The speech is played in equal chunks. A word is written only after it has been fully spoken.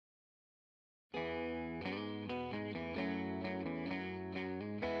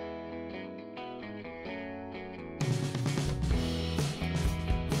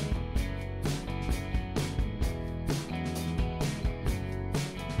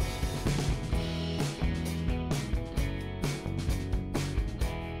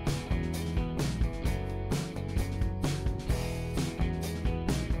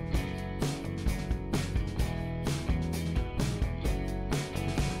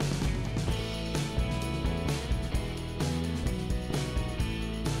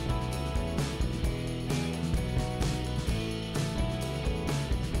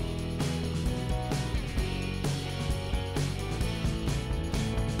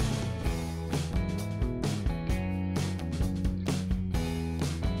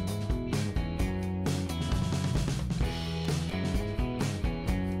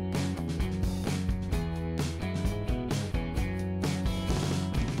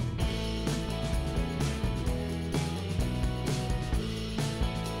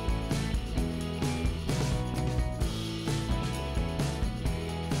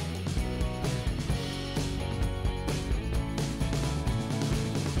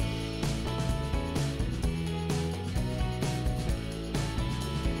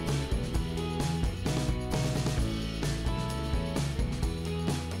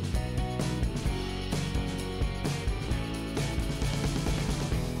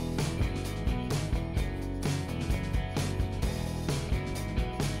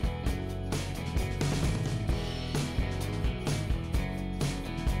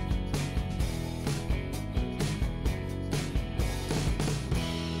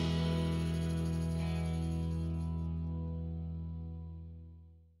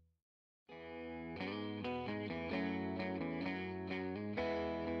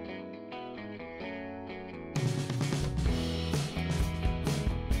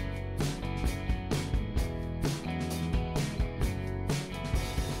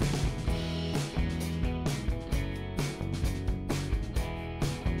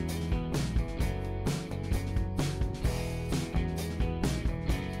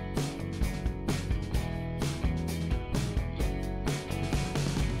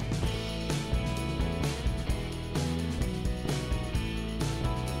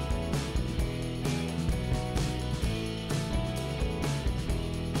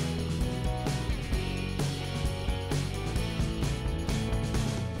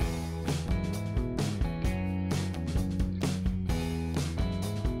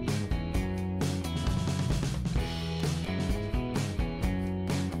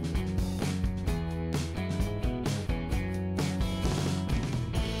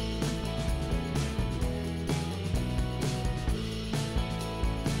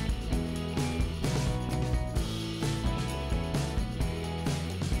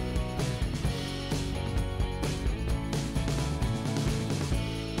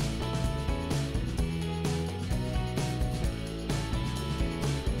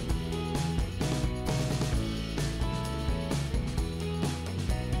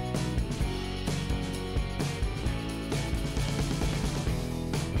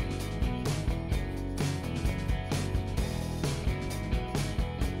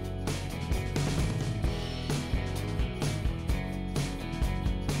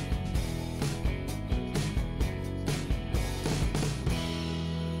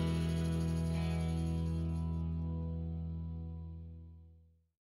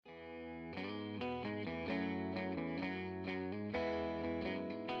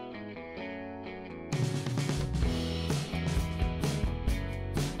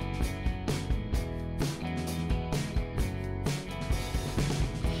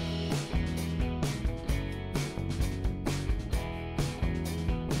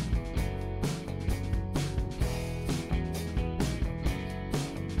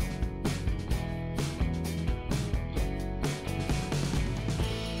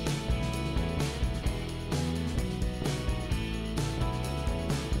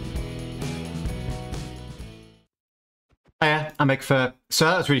I'm Egfer. So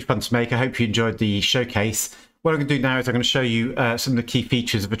that was really fun to make. I hope you enjoyed the showcase. What I'm going to do now is I'm going to show you some of the key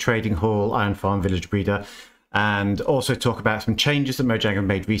features of a trading hall, iron farm, village breeder, and also talk about some changes that Mojang have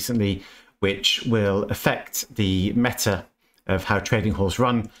made recently, which will affect the meta of how trading halls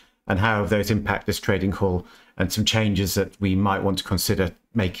run and how those impact this trading hall, and some changes that we might want to consider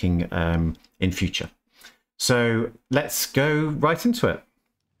making in future. So let's go right into it.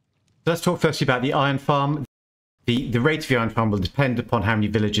 Let's talk firstly about the iron farm. The rate of the iron farm will depend upon how many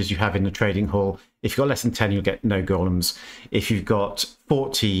villagers you have in the trading hall. If you've got less than 10, you'll get no golems. If you've got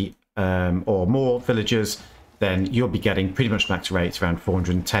 40 or more villagers, then you'll be getting pretty much max rates around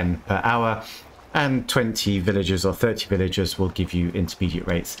 410 per hour. And 20 villagers or 30 villagers will give you intermediate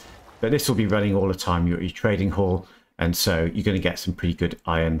rates. But this will be running all the time. You're at your trading hall, and so you're going to get some pretty good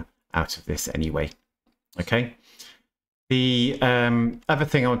iron out of this anyway. Okay. The other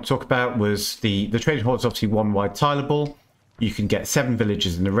thing I want to talk about was the trading hall is obviously one wide tilable. You can get 7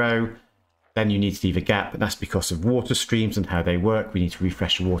 villagers in a row. Then you need to leave a gap, and that's because of water streams and how they work. We need to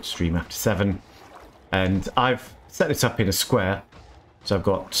refresh the water stream after 7. And I've set this up in a square. So I've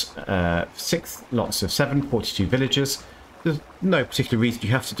got 6 lots of 7, 42 villagers. There's no particular reason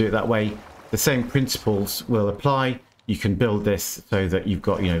you have to do it that way. The same principles will apply. You can build this so that you've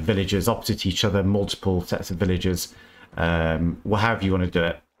got, villagers opposite each other, multiple sets of villagers. However you want to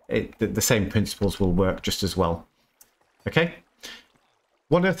do it, the same principles will work just as well. Okay.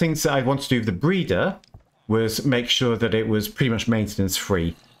 One of the things that I want to do with the breeder was make sure that it was pretty much maintenance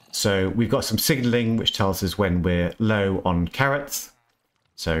free. So we've got some signaling which tells us when we're low on carrots.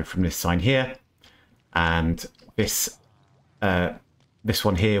 So from this sign here, and this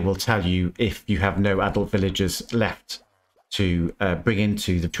one here will tell you if you have no adult villagers left to bring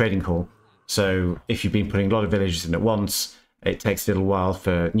into the trading hall. So if you've been putting a lot of villagers in at once, it takes a little while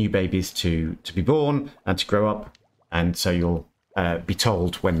for new babies to be born and to grow up. And so you'll be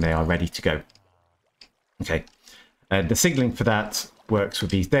told when they are ready to go. Okay. The signaling for that works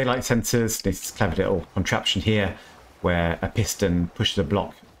with these daylight sensors. This clever little contraption here where a piston pushes a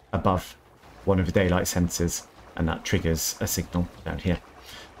block above one of the daylight sensors, and that triggers a signal down here.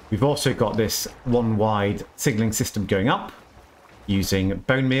 We've also got this one wide signaling system going up using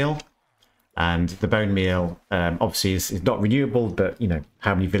bone meal. And the bone meal obviously is not renewable, but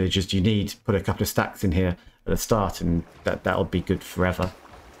how many villagers do you need? Put a couple of stacks in here at the start, and that'll be good forever.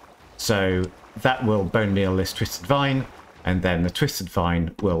 So that will bone meal this twisted vine, and then the twisted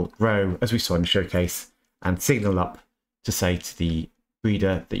vine will grow, as we saw in the showcase, and signal up to say to the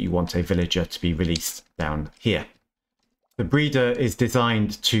breeder that you want a villager to be released down here. The breeder is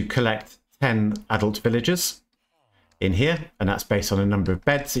designed to collect 10 adult villagers in here, and that's based on a number of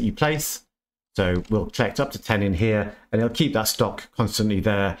beds that you place. So we'll collect up to 10 in here, and it'll keep that stock constantly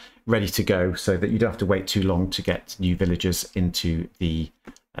there, ready to go, so that you don't have to wait too long to get new villagers into the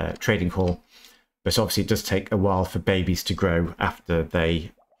trading hall. But obviously it does take a while for babies to grow after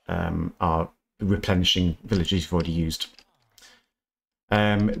they are replenishing villages you've already used.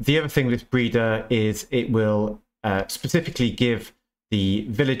 The other thing with this breeder is it will specifically give the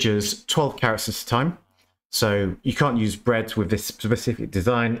villagers 12 carrots at a time. So you can't use bread with this specific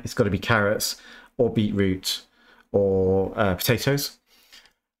design. It's got to be carrots or beetroot or potatoes.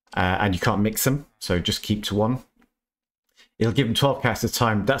 And you can't mix them, so just keep to one. It'll give them 12 carrots at a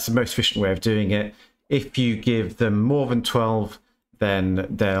time. That's the most efficient way of doing it. If you give them more than 12, then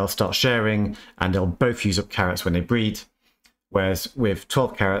they'll start sharing and they'll both use up carrots when they breed. Whereas with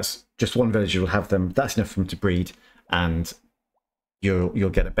 12 carrots, just one villager will have them. That's enough for them to breed, and you'll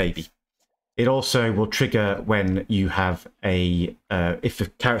get a baby. It also will trigger when you have if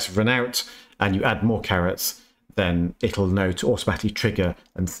the carrots have run out and you add more carrots, then it'll know to automatically trigger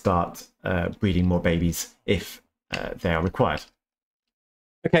and start breeding more babies if they are required.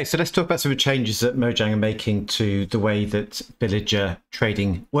 Okay, so let's talk about some of the changes that Mojang are making to the way that villager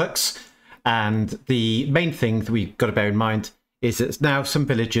trading works. And the main thing that we've got to bear in mind is that now some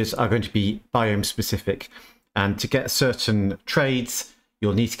villagers are going to be biome specific, and to get certain trades,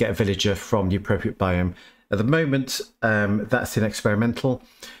 you'll need to get a villager from the appropriate biome. At the moment, that's in experimental,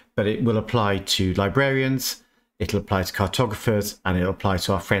 but it will apply to librarians, it'll apply to cartographers, and it'll apply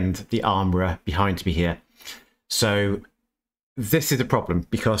to our friend the Armourer behind me here. So this is a problem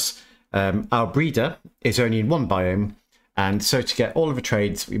because our breeder is only in one biome, and so to get all of the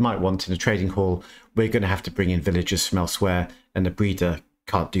trades we might want in a trading hall, we're going to have to bring in villagers from elsewhere, and the breeder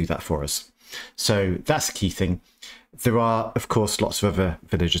can't do that for us. So that's the key thing. There are, of course, lots of other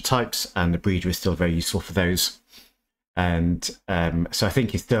villager types, and the breeder is still very useful for those. And so I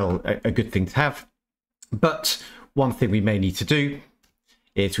think it's still a good thing to have. But one thing we may need to do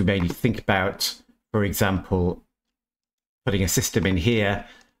is we may need to think about, for example, putting a system in here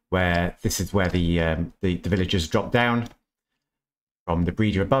where this is where the villagers drop down from the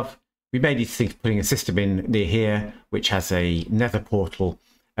breeder above. We may need to think of putting a system in near here which has a nether portal,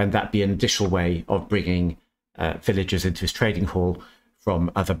 and that'd be an additional way of bringing villagers into his trading hall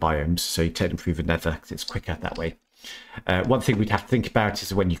from other biomes. So you take them through the nether because it's quicker that way. One thing we'd have to think about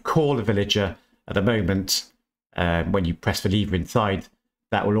is when you call a villager at the moment, when you press the lever inside,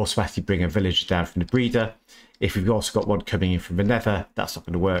 that will automatically bring a villager down from the breeder. If we've also got one coming in from the nether, that's not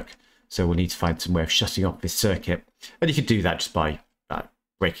going to work. So we'll need to find some way of shutting off this circuit. And you can do that just by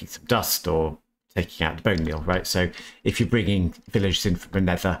breaking some dust or taking out the bone meal, right? So if you're bringing villagers in from the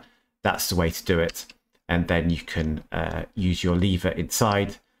nether, that's the way to do it. And then you can use your lever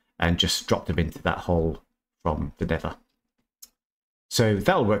inside and just drop them into that hole from the nether. So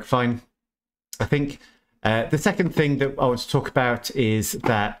that'll work fine. I think the second thing that I want to talk about is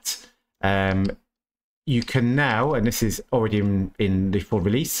that you can now, and this is already in the full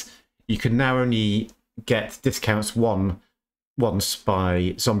release, you can now only get discounts once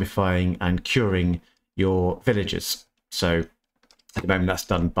by zombifying and curing your villagers. So at the moment that's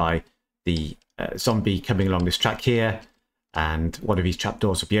done by the zombie coming along this track here, and one of these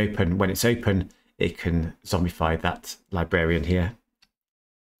trapdoors will be open. When it's open, it can zombify that librarian here.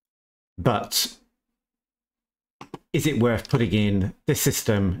 But is it worth putting in this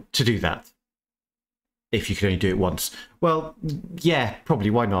system to do that if you can only do it once? Well, yeah, probably.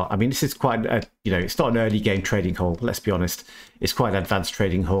 Why not? I mean, this is quite a, it's not an early game trading hall, let's be honest. It's quite an advanced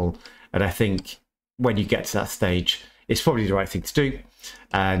trading hall, and I think when you get to that stage, it's probably the right thing to do,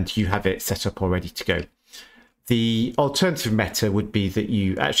 and you have it set up all ready to go. The alternative meta would be that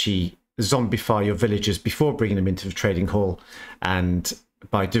you actually zombify your villagers before bringing them into the trading hall, and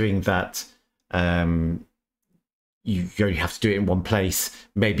by doing that, you only have to do it in one place.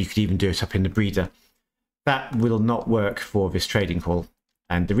 Maybe you could even do it up in the breeder. That will not work for this trading hall,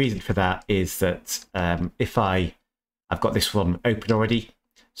 and the reason for that is that if I've got this one open already,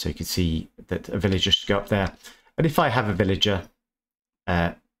 so you can see that a villager should go up there. And if I have a villager,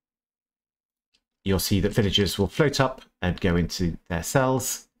 you'll see that villagers will float up and go into their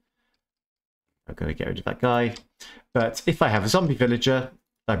cells. I'm going to get rid of that guy. But if I have a zombie villager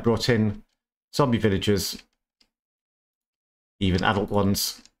I brought in, zombie villagers, even adult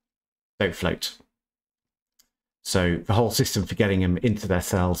ones, don't float. So the whole system for getting them into their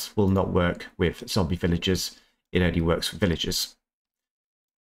cells will not work with zombie villagers. It only works with villagers.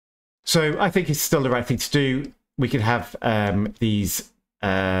 So I think it's still the right thing to do. We can have these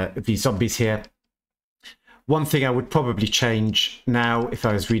zombies here. One thing I would probably change now if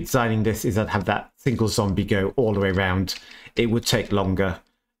I was redesigning this is I'd have that single zombie go all the way around. It would take longer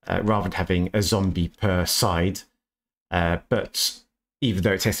rather than having a zombie per side. But even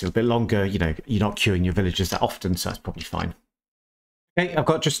though it takes a little bit longer, you're not queuing your villagers that often, so that's probably fine. Okay, I've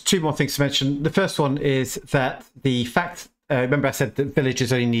got just two more things to mention. The first one is that the fact, remember I said that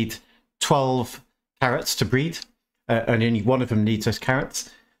villagers only need 12 carrots to breed, and only one of them needs those carrots.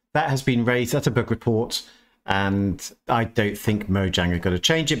 That has been raised. That's a bug report, and I don't think Mojang are going to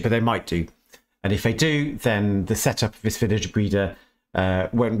change it, but they might do. And if they do, then the setup of this villager breeder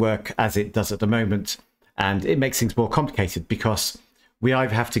won't work as it does at the moment, and it makes things more complicated because we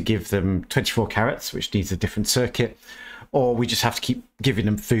either have to give them 24 carrots, which needs a different circuit, or we just have to keep giving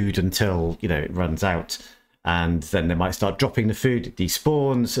them food until it runs out. And then they might start dropping the food, it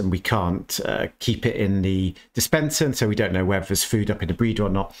despawns, and we can't keep it in the dispenser, and so we don't know whether there's food up in the breeder or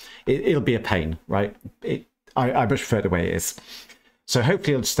not. It'll be a pain, right? I much prefer the way it is. So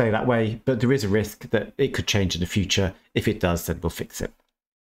hopefully it'll stay that way, but there is a risk that it could change in the future. If it does, then we'll fix it.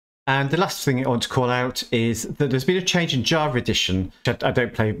 And the last thing I want to call out is that there's been a change in Java Edition. I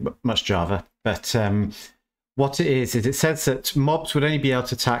don't play much Java, but what it is it says that mobs would only be able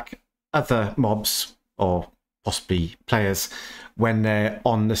to attack other mobs, or possibly players, when they're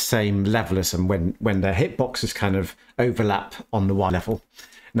on the same level as them, when their hitboxes kind of overlap on the Y level.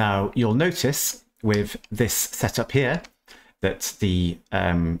 Now, you'll notice with this setup here that the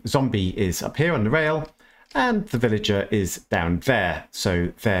zombie is up here on the rail and the villager is down there.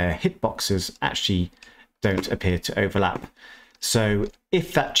 So their hitboxes actually don't appear to overlap. So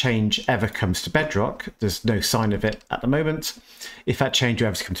if that change ever comes to bedrock, there's no sign of it at the moment. If that change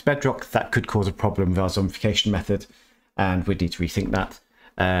ever comes to bedrock, that could cause a problem with our zombification method, and we'd need to rethink that.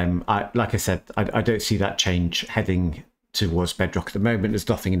 Like I said, I don't see that change heading towards bedrock at the moment. There's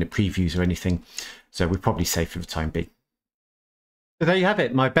nothing in the previews or anything, so we're probably safe for the time being. So there you have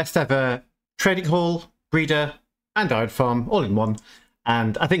it, my best ever trading hall, breeder, and iron farm all in one.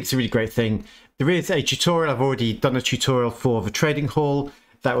 And I think it's a really great thing. There is a tutorial. I've already done a tutorial for the trading hall.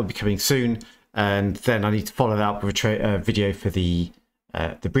 That will be coming soon. and then I need to follow that up with a video for the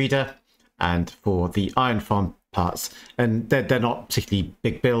breeder and for the iron farm parts. And they're not particularly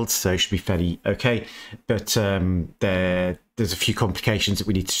big builds, so it should be fairly okay. But there's a few complications that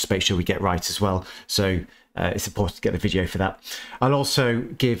we need to just make sure we get right as well. So it's important to get the video for that. I'll also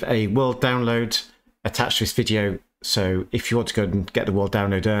give a world download attached to this video. So if you want to go and get the world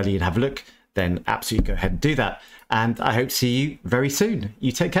download early and have a look, then absolutely go ahead and do that. And I hope to see you very soon.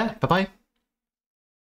 You take care. Bye-bye.